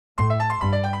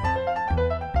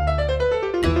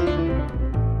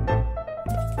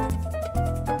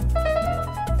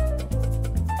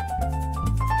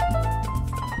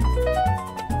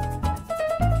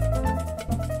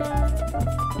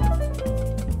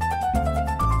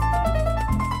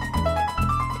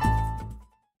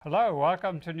Hello,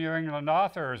 welcome to New England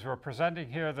Authors. We're presenting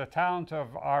here the talent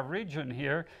of our region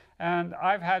here, and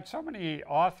I've had so many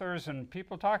authors and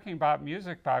people talking about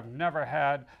music, but I've never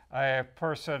had a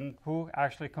person who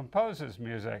actually composes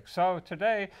music. So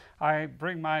today I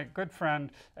bring my good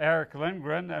friend Erik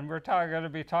Lindgren, and we're going to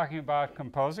be talking about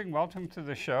composing. Welcome to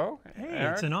the show, Hey,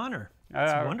 Erik. It's an honor.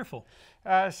 It's wonderful.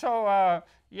 First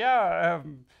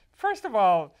of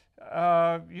all,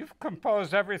 you've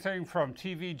composed everything from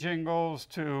TV jingles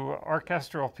to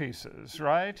orchestral pieces,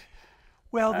 right?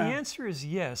 Well, the answer is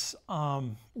yes.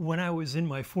 When I was in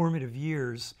my formative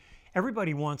years,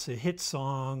 everybody wants a hit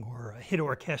song or a hit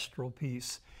orchestral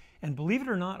piece. And believe it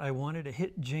or not, I wanted a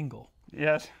hit jingle.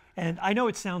 Yes. And I know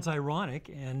it sounds ironic,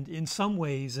 and in some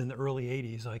ways in the early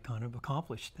 80s, I kind of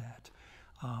accomplished that.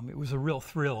 It was a real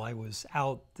thrill. I was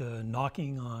out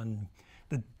knocking on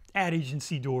the ad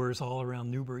agency doors all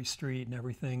around Newbury Street and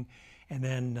everything. And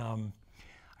then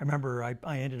I remember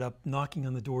I ended up knocking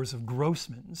on the doors of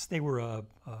Grossman's. They were a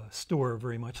store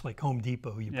very much like Home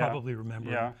Depot. You probably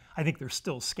remember them. I think they're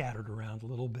still scattered around a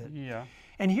little bit. Yeah.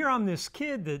 And here I'm this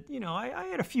kid that, you know, I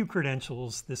had a few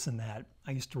credentials, this and that.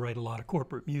 I used to write a lot of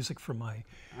corporate music for my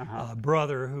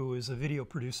brother, who was a video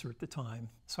producer at the time.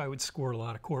 So I would score a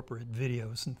lot of corporate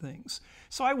videos and things.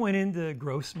 So I went into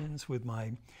Grossman's with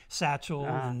my satchel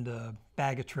and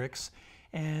bag of tricks.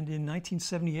 And in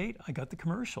 1978, I got the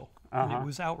commercial. And it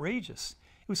was outrageous.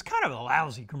 It was kind of a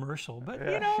lousy commercial, but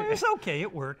you know, it was okay.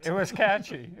 It worked. It was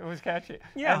catchy. It was catchy.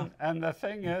 Yeah. And the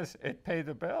thing is, it paid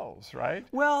the bills, right?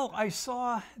 Well, I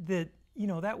saw that, you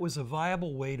know, that was a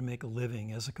viable way to make a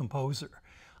living as a composer.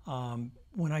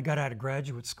 When I got out of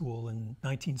graduate school in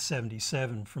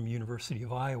 1977 from University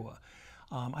of Iowa,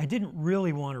 I didn't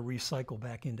really want to recycle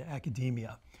back into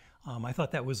academia. I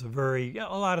thought that was a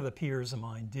lot of the peers of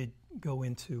mine did go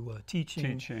into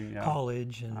teaching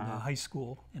college and high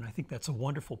school, and I think that's a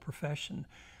wonderful profession,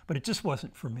 but it just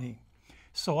wasn't for me.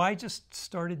 So I just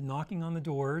started knocking on the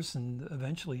doors, and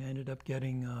eventually ended up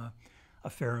getting a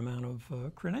fair amount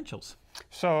of credentials.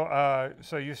 So,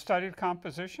 so you studied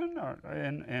composition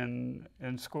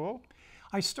in school?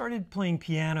 I started playing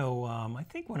piano, I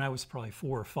think when I was probably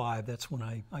 4 or 5. That's when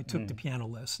I took the piano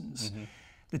lessons.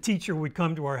 The teacher would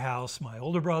come to our house. My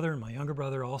older brother and my younger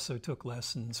brother also took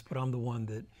lessons, but I'm the one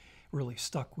that really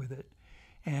stuck with it.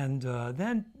 And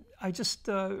then I just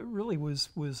really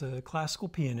was a classical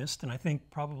pianist, and I think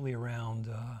probably around,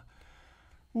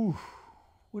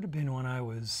 would have been when I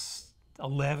was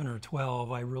 11 or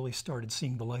 12, I really started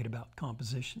seeing the light about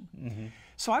composition.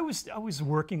 So I was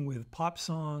working with pop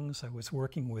songs. I was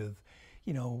working with,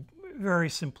 you know, very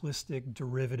simplistic,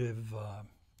 derivative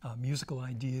musical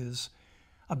ideas.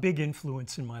 A big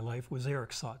influence in my life was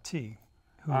Erik Satie,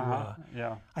 who I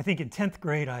think in 10th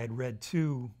grade I had read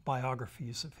 2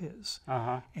 biographies of his.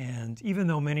 And even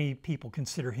though many people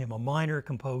consider him a minor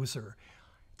composer,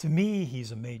 to me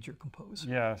he's a major composer.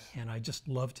 Yes. And I just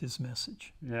loved his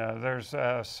message. Yeah, there's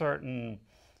a certain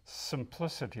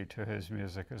simplicity to his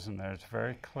music, isn't there? It's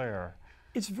very clear.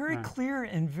 It's very clear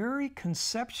and very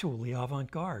conceptually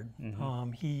avant-garde.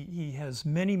 He has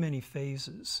many, many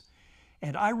phases.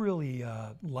 And I really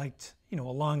liked, you know,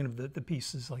 along with the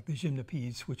pieces like the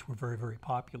Gymnopedes, which were very, very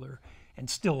popular and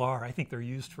still are. I think they're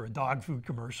used for a dog food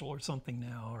commercial or something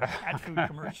now, or a cat food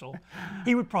commercial.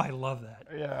 He would probably love that.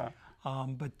 Yeah.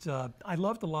 But I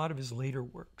loved a lot of his later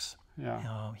works.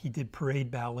 Yeah. He did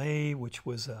Parade Ballet, which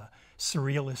was a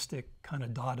surrealistic, kind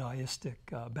of Dadaistic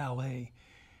ballet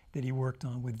that he worked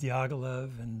on with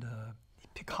Diaghilev and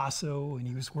Picasso, and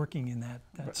he was working in that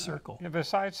circle.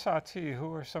 Besides Satie,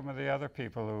 who are some of the other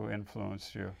people who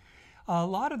influenced you? A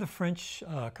lot of the French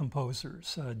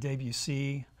composers,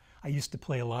 Debussy. I used to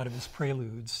play a lot of his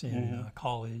preludes in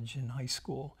college and high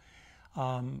school.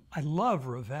 I love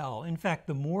Ravel. In fact,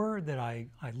 the more that I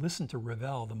listen to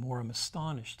Ravel, the more I'm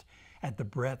astonished at the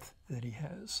breadth that he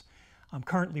has. I'm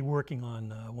currently working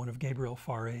on one of Gabriel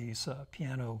Fauré's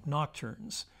piano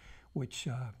nocturnes, which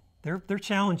they're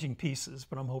challenging pieces,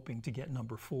 but I'm hoping to get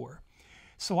number 4.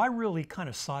 So I really kind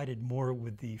of sided more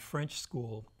with the French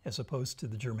school as opposed to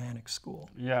the Germanic school.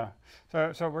 Yeah.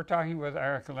 So we're talking with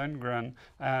Erik Lindgren,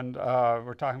 and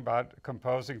we're talking about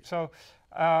composing. So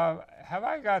have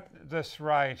I got this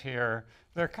right here?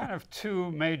 There are kind of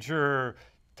 2 major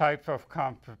type of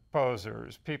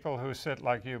composers: people who sit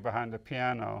like you behind the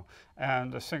piano,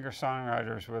 and the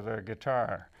singer-songwriters with a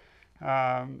guitar.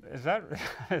 Is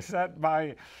that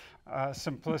my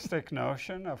simplistic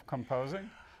notion of composing?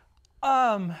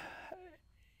 I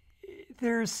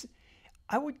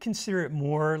would consider it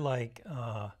more like,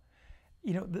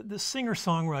 you know, the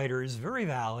singer-songwriter is very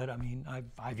valid. I mean,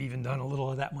 I've even done a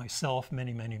little of that myself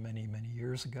many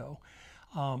years ago.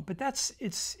 But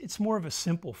it's more of a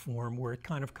simple form where it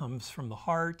kind of comes from the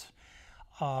heart.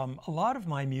 A lot of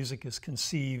my music is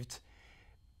conceived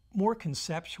more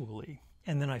conceptually,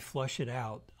 and then I flush it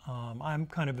out. I'm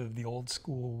kind of the old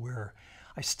school where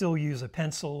I still use a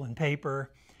pencil and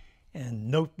paper and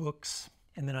notebooks,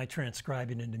 and then I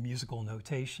transcribe it into musical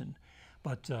notation.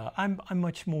 But I'm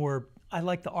much more, I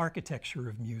like the architecture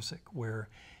of music, where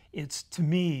it's, to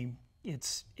me,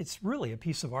 it's really a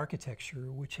piece of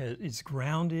architecture which is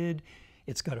grounded,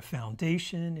 it's got a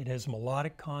foundation, it has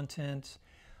melodic content.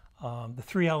 The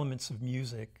three elements of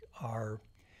music are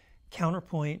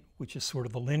counterpoint, which is sort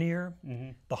of the linear,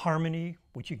 the harmony,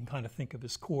 which you can kind of think of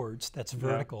as chords, that's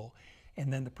vertical,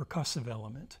 and then the percussive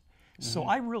element. So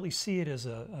I really see it as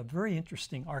a very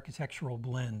interesting architectural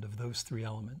blend of those three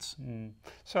elements.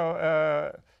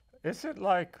 So is it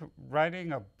like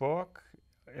writing a book?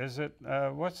 Is it,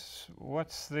 what's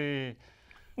the...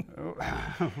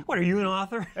 What, are you an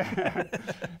author?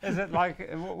 Is it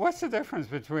like, what's the difference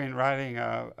between writing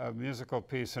a musical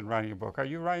piece and writing a book? Are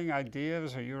you writing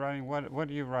ideas? Are you writing, what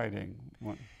are you writing?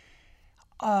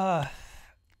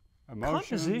 Emotions?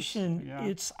 Composition,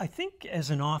 Yeah. I think as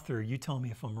an author, you tell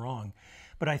me if I'm wrong,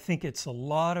 but I think it's a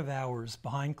lot of hours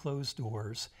behind closed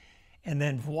doors, and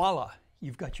then voila,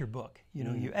 you've got your book. You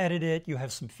know, you edit it, you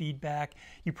have some feedback.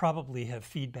 You probably have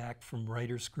feedback from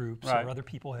writers groups, or other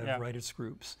people have writers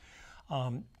groups.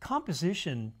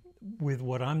 Composition, with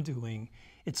what I'm doing,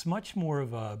 it's much more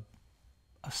of a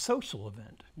social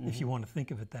event, if you want to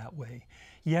think of it that way.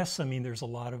 Yes, I mean, there's a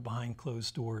lot of behind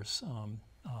closed doors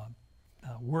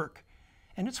work,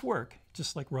 and it's work,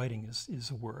 just like writing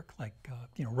is a work, like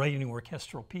you know, writing an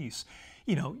orchestral piece.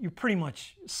 You know, you pretty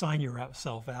much sign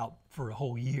yourself out for a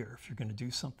whole year if you're going to do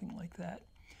something like that.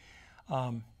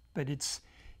 But it's,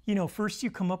 you know, first you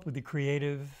come up with the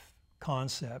creative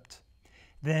concept,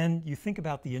 then you think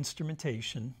about the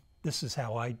instrumentation. This is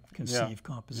how I conceive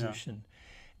composition.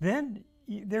 Then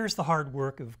there's the hard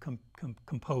work of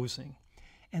composing,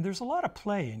 and there's a lot of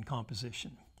play in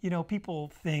composition. You know,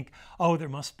 people think, oh, there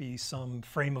must be some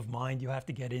frame of mind you have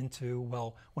to get into.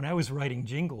 Well, when I was writing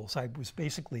jingles, I was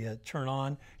basically a turn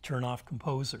on, turn off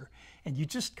composer. And you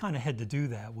just kind of had to do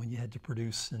that when you had to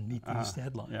produce and meet these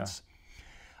deadlines.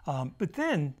 But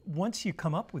then, once you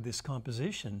come up with this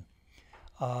composition,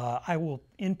 I will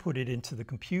input it into the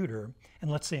computer.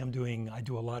 And let's say I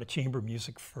do a lot of chamber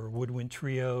music for woodwind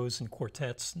trios and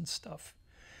quartets and stuff.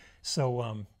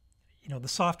 So, you know, the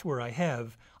software I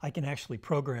have, I can actually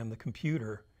program the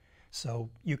computer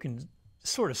so you can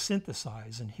sort of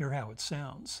synthesize and hear how it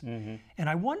sounds. And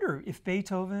I wonder if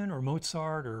Beethoven or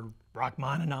Mozart or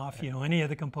Rachmaninoff, you know, any of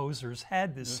the composers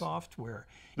had this software.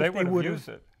 They would have used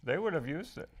it. They would have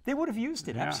used it. They would have used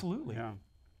it, absolutely.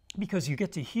 Because you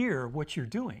get to hear what you're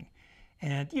doing.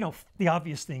 And, you know, the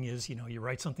obvious thing is, you know, you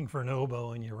write something for an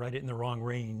oboe and you write it in the wrong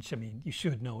range. I mean, you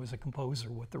should know as a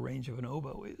composer what the range of an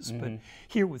oboe is. But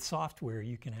here with software,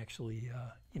 you can actually,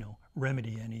 you know,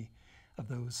 remedy any of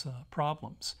those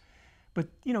problems. But,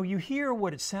 you know, you hear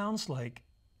what it sounds like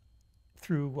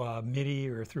through MIDI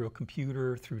or through a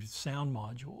computer, through sound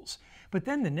modules. But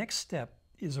then the next step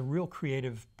is a real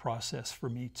creative process for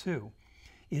me, too.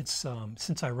 It's,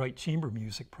 since I write chamber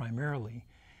music primarily,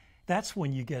 that's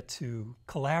when you get to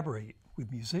collaborate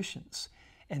with musicians.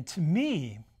 And to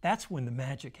me, that's when the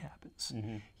magic happens.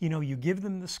 You know, you give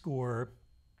them the score,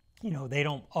 you know, they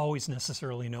don't always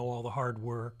necessarily know all the hard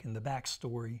work and the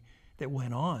backstory that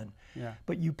went on.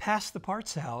 But you pass the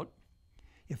parts out.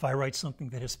 If I write something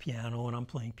that has piano and I'm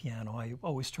playing piano, I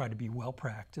always try to be well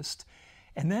practiced.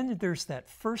 And then there's that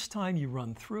first time you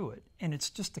run through it, and it's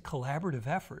just a collaborative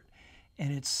effort.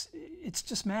 And it's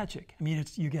just magic. I mean,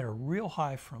 you get a real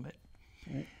high from it.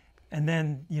 And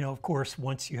then, you know, of course,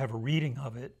 once you have a reading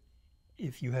of it,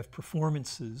 if you have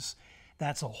performances,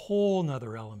 that's a whole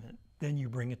nother element. Then you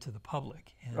bring it to the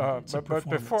public. And but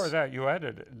before that, you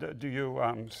edit it. Do you,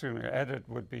 excuse me, edit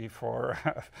would be for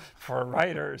for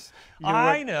writers.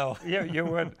 I know. Yeah, you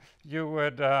would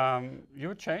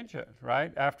change it,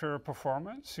 right? After a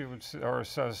performance, you would, or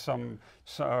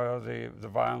the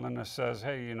violinist says,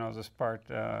 hey, you know, this part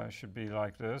should be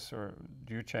like this, or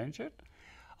do you change it?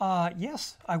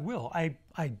 Yes, I will. I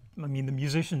mean, the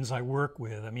musicians I work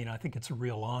with, I mean, I think it's a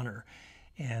real honor.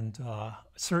 And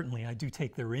certainly I do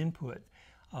take their input.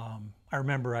 I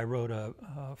remember I wrote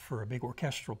for a big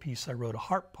orchestral piece, I wrote a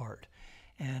harp part.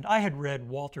 And I had read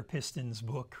Walter Piston's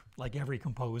book, like every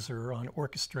composer, on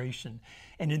orchestration.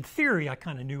 And in theory, I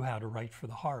kind of knew how to write for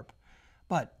the harp.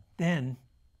 But then,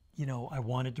 you know, I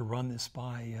wanted to run this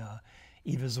by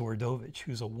Eva Zordovich,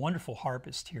 who's a wonderful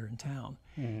harpist here in town.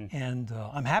 And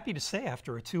I'm happy to say,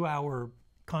 after a 2-hour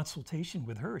consultation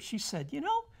with her, she said, you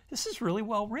know, this is really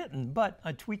well written, but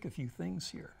I tweak a few things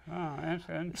here. Oh,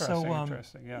 interesting, So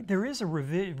interesting, yeah. there is a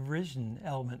revision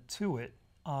element to it,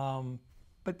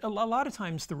 but a lot of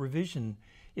times the revision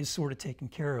is sort of taken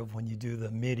care of when you do the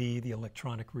MIDI, the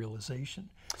electronic realization.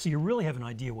 So you really have an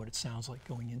idea what it sounds like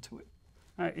going into it.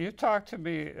 You talked to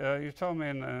me, you told me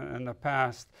in the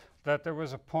past that there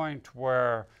was a point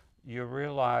where you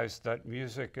realized that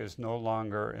music is no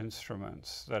longer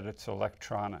instruments, that it's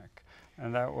electronic.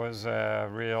 And that was a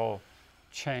real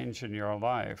change in your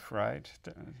life, right?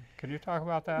 Can you talk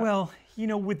about that? Well, you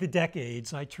know, with the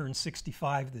decades, I turned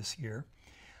 65 this year.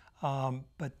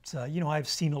 But you know, I've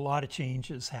seen a lot of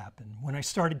changes happen. When I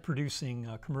started producing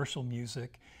commercial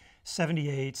music,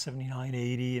 78, 79,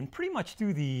 80, and pretty much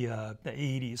through the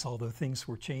 80s, although things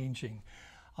were changing,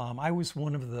 I was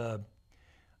one of the,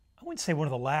 I wouldn't say one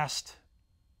of the last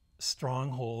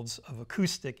strongholds of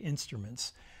acoustic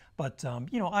instruments, but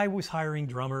you know, I was hiring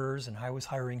drummers and I was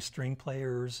hiring string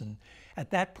players, and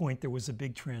at that point there was a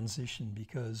big transition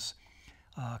because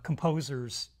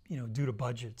composers, you know, due to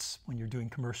budgets, when you're doing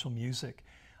commercial music,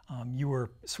 you were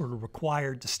sort of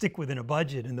required to stick within a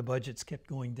budget, and the budgets kept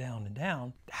going down and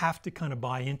down, have to kind of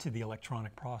buy into the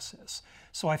electronic process.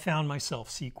 So I found myself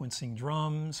sequencing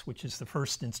drums, which is the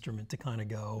first instrument to kind of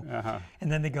go. And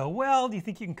then they go, well, do you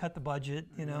think you can cut the budget,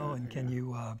 you know, and can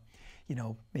you, you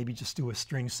know, maybe just do a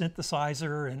string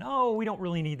synthesizer, and oh, we don't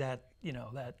really need that, you know,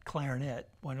 that clarinet.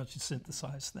 Why don't you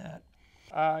synthesize that?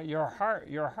 Your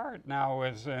heart now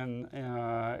is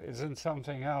in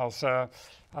something else.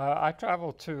 I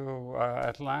traveled to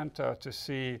Atlanta to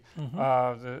see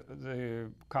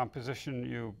the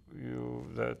composition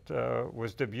that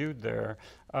was debuted there,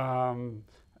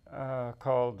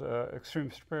 called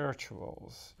Extreme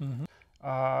Spirituals.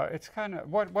 It's kind of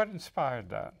what inspired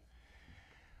that?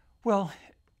 Well,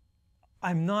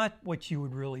 I'm not what you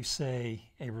would really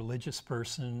say a religious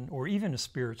person, or even a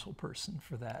spiritual person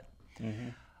for that.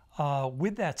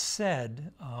 With that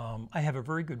said, I have a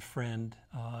very good friend.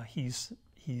 He's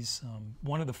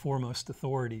one of the foremost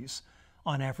authorities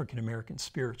on African American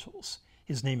spirituals.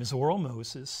 His name is Oral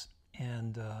Moses,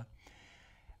 and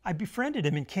I befriended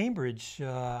him in Cambridge,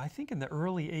 I think in the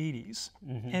early 80s.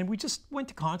 And we just went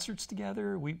to concerts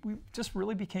together. We just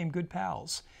really became good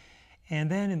pals. And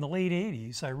then in the late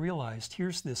 80s, I realized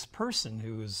here's this person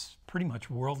who is pretty much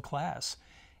world class,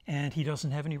 and he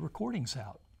doesn't have any recordings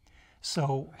out.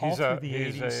 So all through the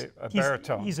 80s, he's a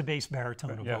baritone. He's a bass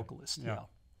baritone, a vocalist, yeah.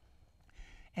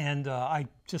 And I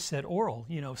just said, Oral,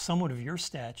 you know, someone of your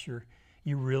stature,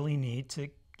 you really need to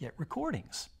get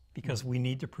recordings because we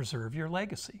need to preserve your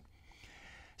legacy.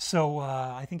 So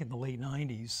I think in the late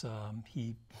 90s,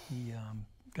 he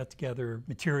got together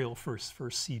material for his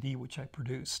first CD, which I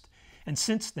produced. And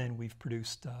since then, we've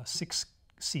produced 6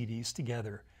 CDs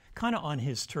together, kind of on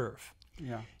his turf.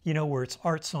 You know, where it's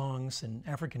art songs and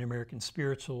African American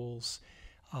spirituals,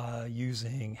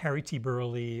 using Harry T.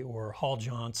 Burley or Hall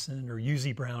Johnson or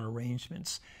Uzi Brown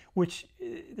arrangements, which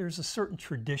there's a certain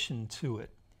tradition to it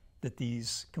that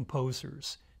these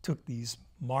composers took these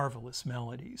marvelous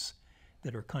melodies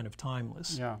that are kind of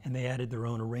timeless, and they added their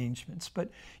own arrangements. But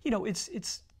you know, it's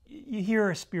you hear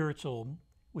a spiritual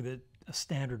with a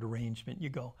standard arrangement, you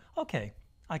go, okay,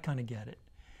 I kind of get it.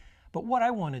 But what I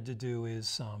wanted to do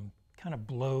is kind of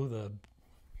blow the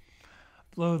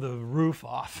roof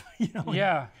off, you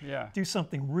know, do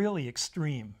something really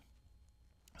extreme.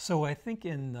 So I think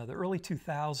in the early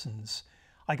 2000s,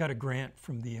 I got a grant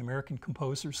from the American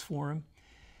Composers Forum,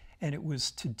 and it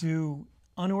was to do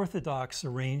unorthodox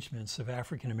arrangements of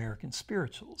African American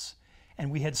spirituals. And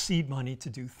we had seed money to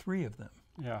do 3 of them.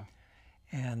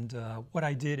 And what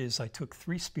I did is I took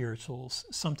 3 spirituals.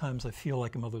 Sometimes I Feel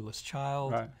Like a Motherless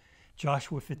Child,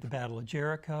 Joshua Fit the Battle of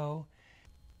Jericho,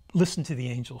 Listen to the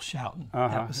Angels Shouting.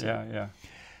 That was it.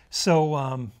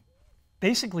 So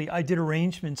basically, I did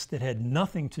arrangements that had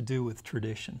nothing to do with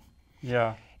tradition.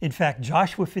 In fact,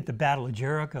 Joshua Fit the Battle of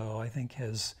Jericho, I think,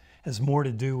 has more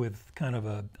to do with kind of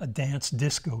a dance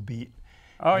disco beat.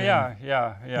 It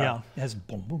has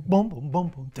boom, boom, boom, boom, boom,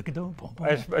 boom, boom, boom, boom.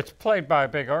 It's played by a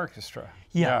big orchestra.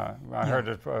 I heard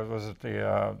it. Was it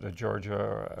the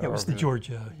Georgia? It was the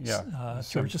Georgia.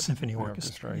 Georgia Symphony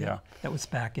Orchestra. That was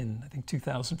back in, I think,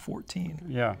 2014.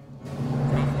 The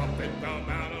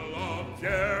Battle of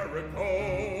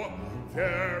Jericho,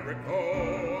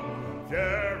 Jericho,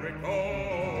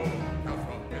 Jericho.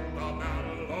 The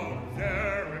Battle of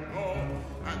Jericho,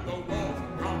 and the walls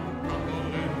come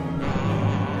crumbling down.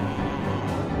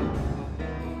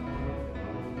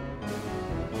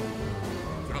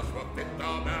 Joshua fit the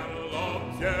Battle of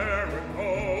Jericho,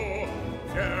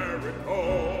 Jericho,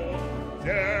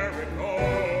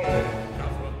 Jericho.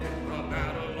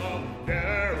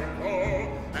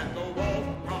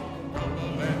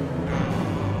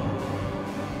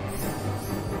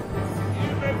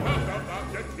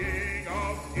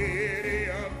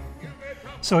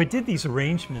 So I did these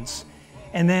arrangements,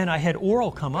 and then I had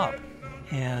Oral come up,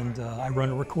 and I run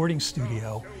a recording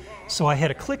studio. So I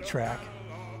had a click track,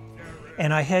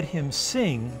 and I had him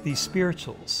sing these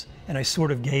spirituals, and I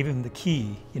sort of gave him the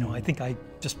key. You know, I think I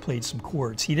just played some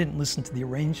chords. He didn't listen to the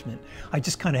arrangement. I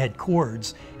just kind of had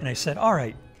chords, and I said, all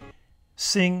right,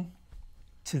 sing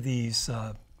to these,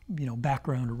 you know,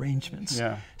 background arrangements.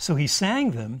 Yeah. So he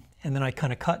sang them, and then I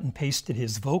kind of cut and pasted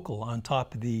his vocal on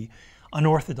top of the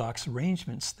unorthodox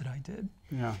arrangements that I did.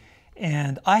 Yeah.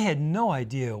 And I had no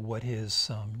idea what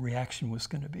his reaction was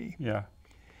going to be. Yeah.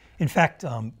 In fact,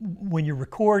 when you're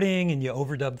recording and you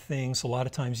overdub things, a lot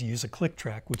of times you use a click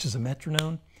track, which is a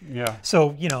metronome. Yeah.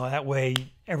 So, you know, that way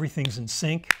everything's in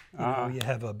sync. You know, you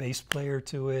have a bass player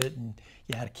to it, and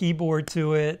you add a keyboard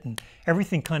to it, and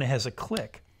everything kind of has a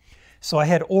click. So I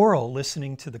had Oral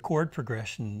listening to the chord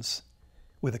progressions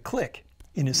with a click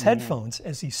in his headphones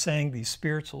as he sang these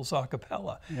spirituals a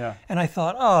cappella. Yeah. And I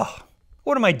thought, oh,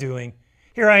 what am I doing?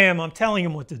 Here I am, I'm telling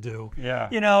him what to do. Yeah.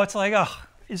 You know, it's like, oh,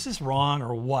 is this wrong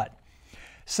or what?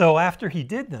 So after he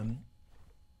did them,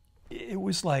 it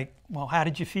was like, well, how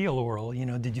did you feel, Oral? You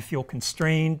know, did you feel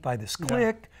constrained by this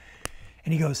click?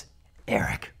 And he goes,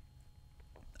 Erik,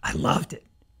 I loved it.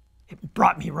 It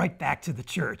brought me right back to the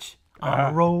church.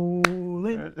 I'm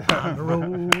rolling, I'm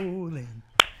rolling.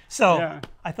 So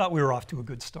I thought we were off to a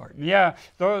good start. Yeah,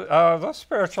 those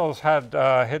spirituals had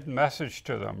a hidden message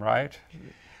to them, right?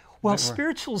 Well,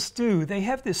 spirituals do. They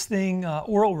have this thing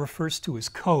Oral refers to as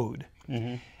code.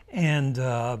 And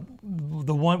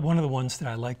one of the ones that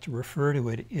I like to refer to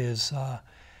it is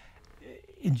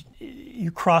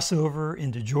you cross over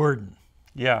into Jordan.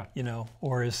 Yeah. You know,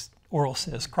 or as Oral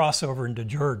says, cross over into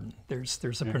Jordan.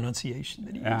 There's a pronunciation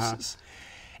that he uses.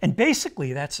 And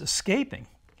basically that's escaping.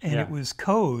 And it was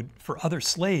code for other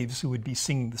slaves who would be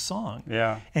singing the song.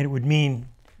 Yeah. And it would mean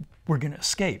we're going to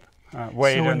escape.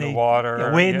 Wade in the water.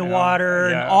 Yeah, wade in the water,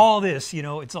 and Yeah. all this, you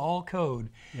know, it's all code.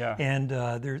 Yeah. And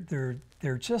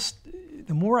they're just,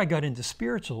 the more I got into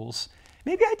spirituals,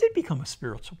 maybe I did become a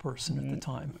spiritual person at the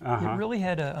time. It really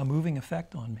had a moving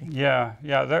effect on me. Yeah,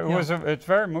 yeah, it's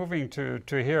very moving to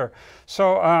hear.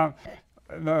 So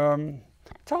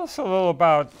tell us a little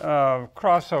about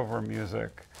crossover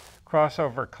music,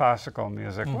 crossover classical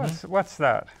music. What's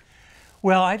that?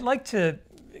 Well, I'd like to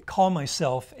call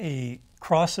myself a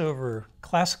classical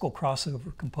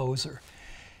crossover composer.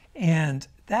 And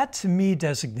that to me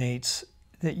designates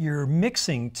that you're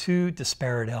mixing two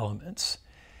disparate elements.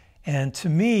 And to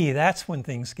me, that's when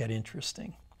things get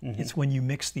interesting. It's when you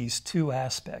mix these two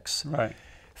aspects. Right.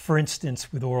 For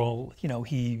instance, with Oral, you know,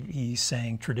 he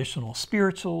sang traditional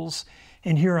spirituals,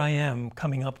 and here I am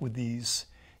coming up with these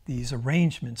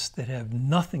arrangements that have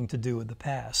nothing to do with the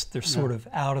past. They're sort of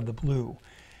out of the blue.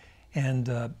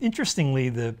 And interestingly,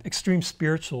 the extreme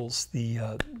spirituals,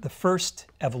 the first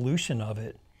evolution of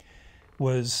it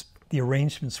was the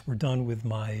arrangements were done with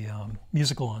my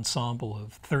musical ensemble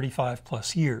of 35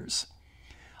 plus years.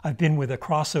 I've been with a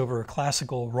crossover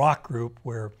classical rock group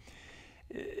where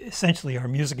essentially our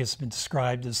music has been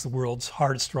described as the world's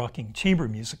hardest rocking chamber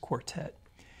music quartet.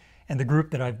 And the group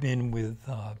that I've been with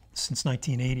since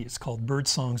 1980, it's called Bird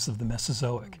Songs of the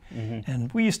Mesozoic.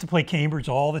 And we used to play Cambridge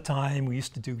all the time. We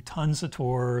used to do tons of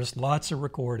tours, lots of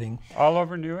recording. All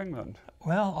over New England?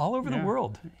 Well, all over the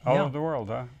world. All over the world,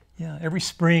 huh? Yeah, every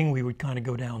spring we would kind of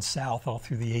go down south all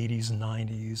through the 80s and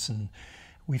 90s. And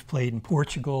we've played in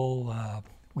Portugal.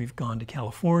 We've gone to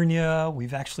California.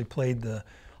 We've actually played the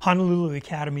Honolulu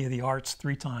Academy of the Arts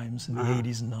 3 times in the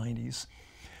 80s and 90s.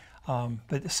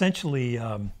 But essentially,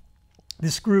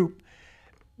 this group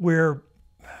where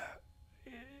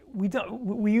we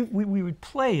would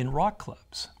play in rock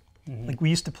clubs. Like we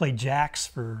used to play jacks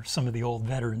for some of the old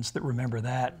veterans that remember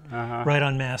that, right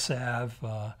on Mass Ave.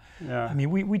 I mean,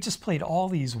 we just played all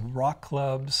these rock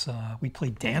clubs. We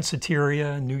played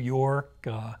Danceteria in New York,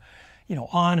 you know,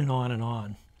 on and on and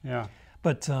on. Yeah.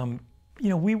 But, you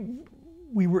know,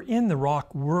 we were in the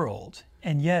rock world,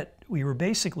 and yet we were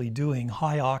basically doing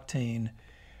high-octane,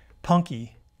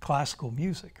 punky classical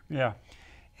music. Yeah.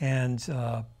 And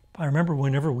I remember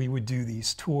whenever we would do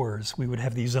these tours, we would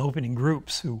have these opening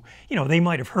groups who, you know, they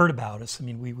might have heard about us. I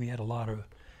mean, we had a lot of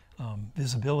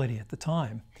visibility at the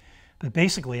time. But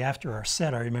basically after our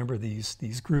set, I remember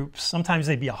these groups. Sometimes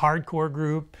they'd be a hardcore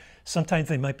group. Sometimes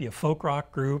they might be a folk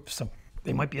rock group.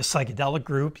 They might be a psychedelic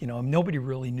group. You know, nobody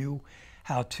really knew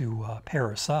how to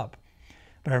pair us up.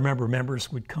 But I remember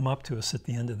members would come up to us at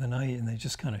the end of the night and they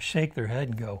just kind of shake their head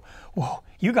and go, "Whoa,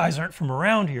 you guys aren't from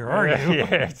around here, are you?"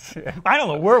 Yeah. I don't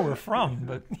know where we're from,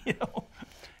 but you know.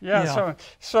 Yeah, Yeah.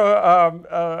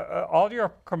 so all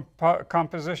your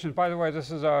compositions, by the way,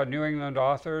 this is New England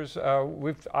authors.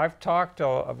 I've talked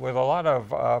with a lot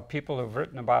of people who've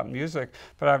written about music,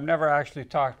 but I've never actually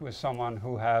talked with someone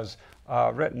who has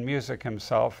written music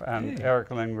himself, and Hey.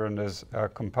 Erik Lindgren is a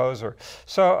composer.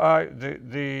 So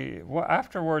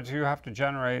afterwards you have to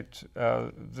generate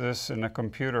this in a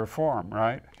computer form,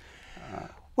 right?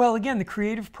 Well, again, the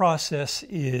creative process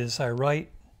is I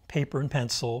write paper and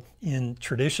pencil in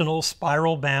traditional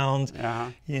spiral bound,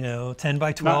 you know, 10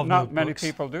 by 12 Not many notebooks.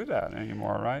 people do that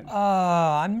anymore, right?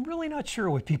 I'm really not sure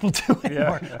what people do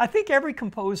anymore. Yeah. I think every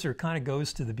composer kind of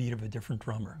goes to the beat of a different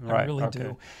drummer. I Right, really okay.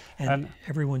 do. And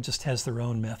everyone just has their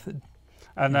own method.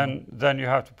 And then you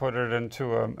have to put it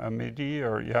into a MIDI,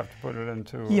 or you have to put it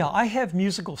into... Yeah, I have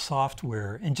musical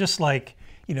software, and just like,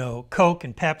 you know, Coke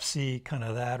and Pepsi, kind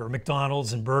of that, or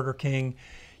McDonald's and Burger King,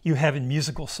 you have in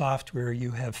musical software,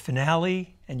 you have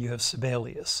Finale and you have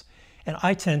Sibelius. And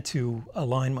I tend to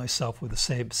align myself with the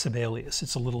Sibelius.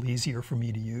 It's a little easier for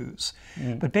me to use.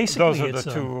 But basically, Those are it's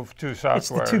the two softwares. it's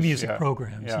the two music yeah.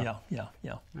 programs. Yeah.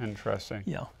 Yeah. Interesting.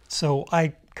 Yeah. So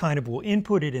I kind of will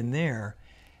input it in there.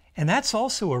 And that's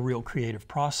also a real creative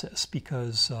process,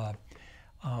 because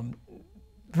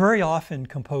very often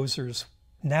composers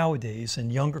nowadays,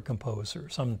 and younger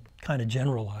composers, I'm kind of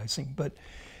generalizing, but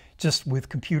just with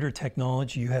computer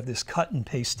technology, you have this cut and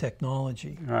paste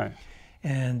technology. Right.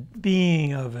 And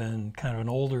being of kind of an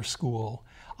older school,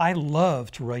 I love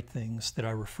to write things that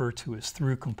I refer to as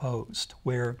through composed,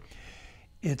 where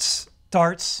it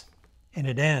starts and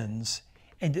it ends,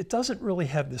 and it doesn't really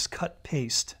have this cut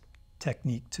paste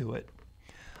technique to it,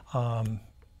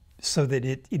 so that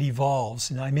it evolves.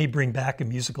 And I may bring back a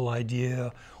musical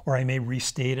idea, or I may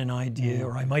restate an idea,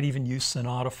 or I might even use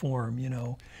sonata form, you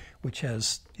know, which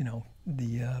has, you know,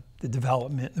 the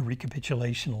development, the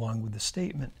recapitulation along with the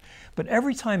statement. But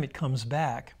every time it comes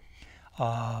back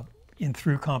in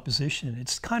through composition,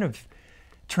 it's kind of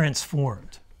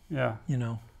transformed. Yeah. You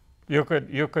know. You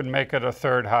could make it a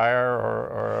third higher,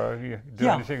 or you do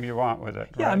anything you want with it.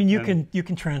 Yeah, right? I mean, you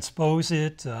can transpose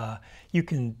it. You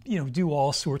can, you know, do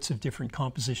all sorts of different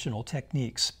compositional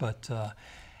techniques. But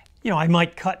you know, I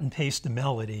might cut and paste a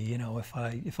melody, you know, if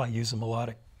I use a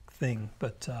melodic thing.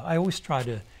 But I always try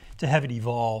to have it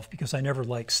evolve, because I never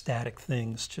like static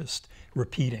things just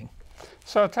repeating.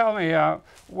 So tell me,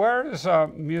 where is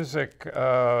music,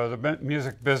 the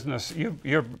music business?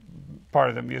 You're part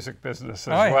of the music business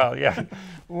as well, yeah.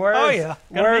 Where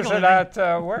is it at?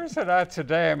 Where is it at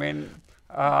today? I mean,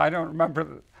 I don't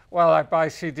remember. Well, I buy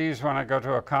CDs when I go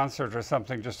to a concert or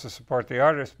something just to support the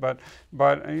artist, but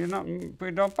you know,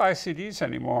 we don't buy CDs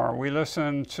anymore. We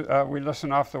listen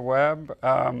off the web.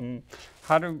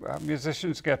 How do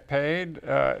musicians get paid?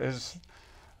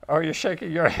 Oh, you're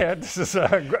shaking your head. This is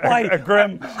a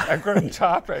grim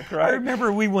topic, right? I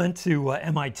remember we went to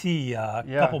MIT a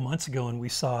couple months ago, and we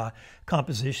saw a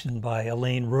composition by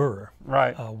Elaine Ruhr,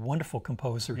 right? A wonderful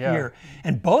composer here.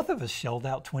 And both of us shelled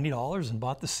out $20 and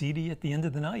bought the CD at the end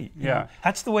of the night. You know?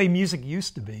 That's the way music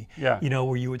used to be, you know,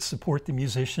 where you would support the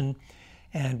musician.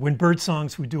 And when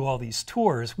Birdsongs would do all these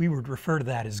tours, we would refer to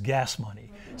that as gas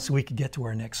money, so we could get to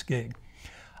our next gig.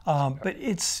 But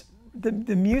it's...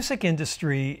 The music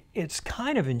industry, it's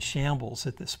kind of in shambles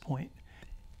at this point.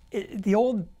 The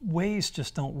old ways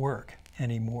just don't work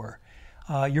anymore.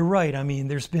 You're right, I mean,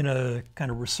 there's been a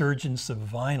kind of resurgence of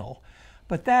vinyl,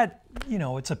 but that, you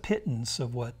know, it's a pittance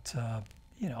of what,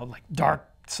 you know, like Dark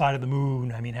Side of the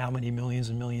Moon. I mean, how many millions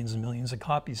and millions and millions of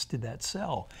copies did that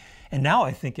sell? And now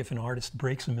I think if an artist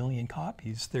breaks 1 million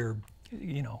copies, they're,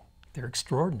 you know, they're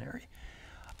extraordinary.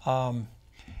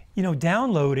 You know,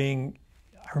 downloading,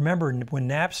 I remember when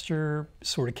Napster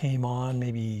sort of came on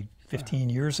maybe 15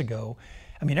 years ago,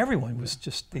 I mean, everyone was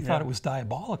just, they thought it was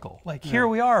diabolical. Like, here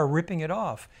we are ripping it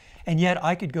off. And yet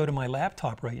I could go to my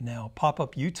laptop right now, pop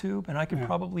up YouTube, and I could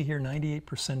probably hear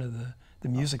 98% of the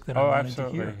music that I wanted to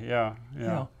hear. Yeah.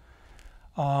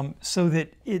 So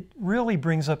that it really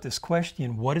brings up this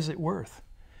question, what is it worth?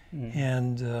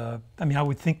 And I mean, I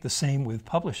would think the same with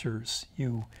publishers.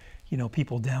 You know,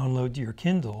 people download to your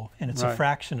Kindle, and it's a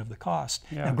fraction of the cost.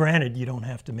 Now, granted, you don't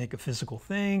have to make a physical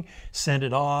thing, send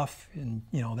it off, and,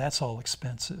 you know, that's all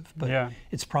expensive. But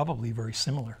it's probably very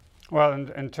similar. Well,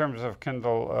 in terms of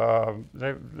Kindle,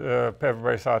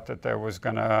 everybody thought that there was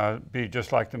going to be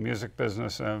just like the music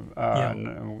business,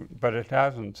 but it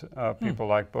hasn't. People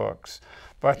like books.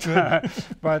 But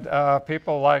but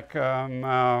people like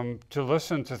to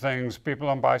listen to things. People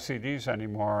don't buy CDs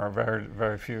anymore.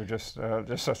 Very few. Just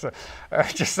as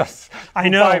I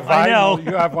know. buy vinyl.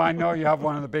 I know. I know you have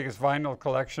one of the biggest vinyl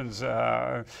collections.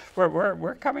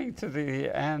 We're coming to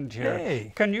the end here.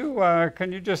 Hey. Can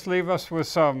you just leave us with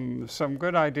some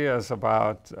good ideas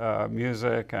about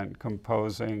music and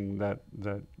composing that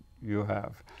you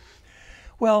have?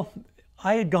 Well,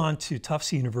 I had gone to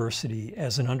Tufts University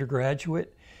as an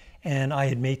undergraduate, and I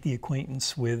had made the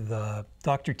acquaintance with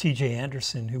Dr. T.J.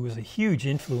 Anderson, who was a huge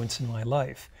influence in my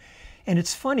life. And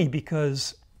it's funny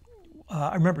because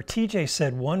I remember T.J.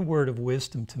 said one word of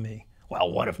wisdom to me.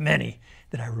 Well, one of many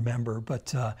that I remember,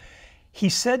 but he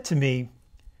said to me,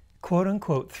 quote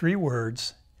unquote, 3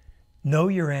 words: know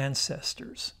your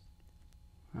ancestors.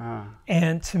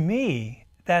 And to me,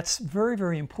 that's very,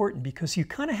 very important, because you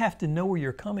kind of have to know where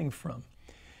you're coming from.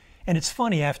 And it's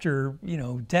funny, after,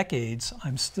 decades,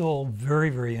 I'm still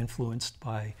very, very influenced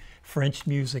by French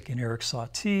music and Erik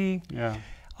Satie. Yeah.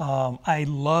 I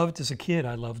loved, as a kid,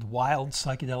 I loved wild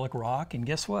psychedelic rock, and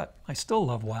guess what? I still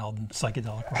love wild and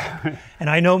psychedelic rock. And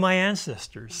I know my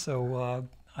ancestors, so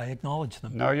I acknowledge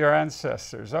them. Know your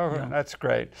ancestors. Oh, Yeah. That's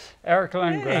great. Erik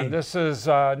Lindgren, Hey. this is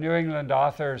New England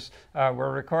Authors.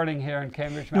 We're recording here in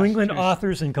Cambridge, New England Massachusetts.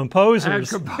 authors and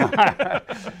composers.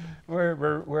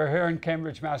 We're here in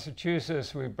Cambridge,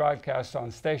 Massachusetts. We broadcast on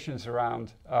stations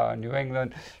around New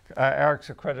England. Erik's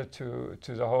a credit to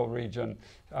the whole region.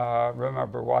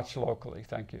 Remember, watch locally.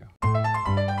 Thank you.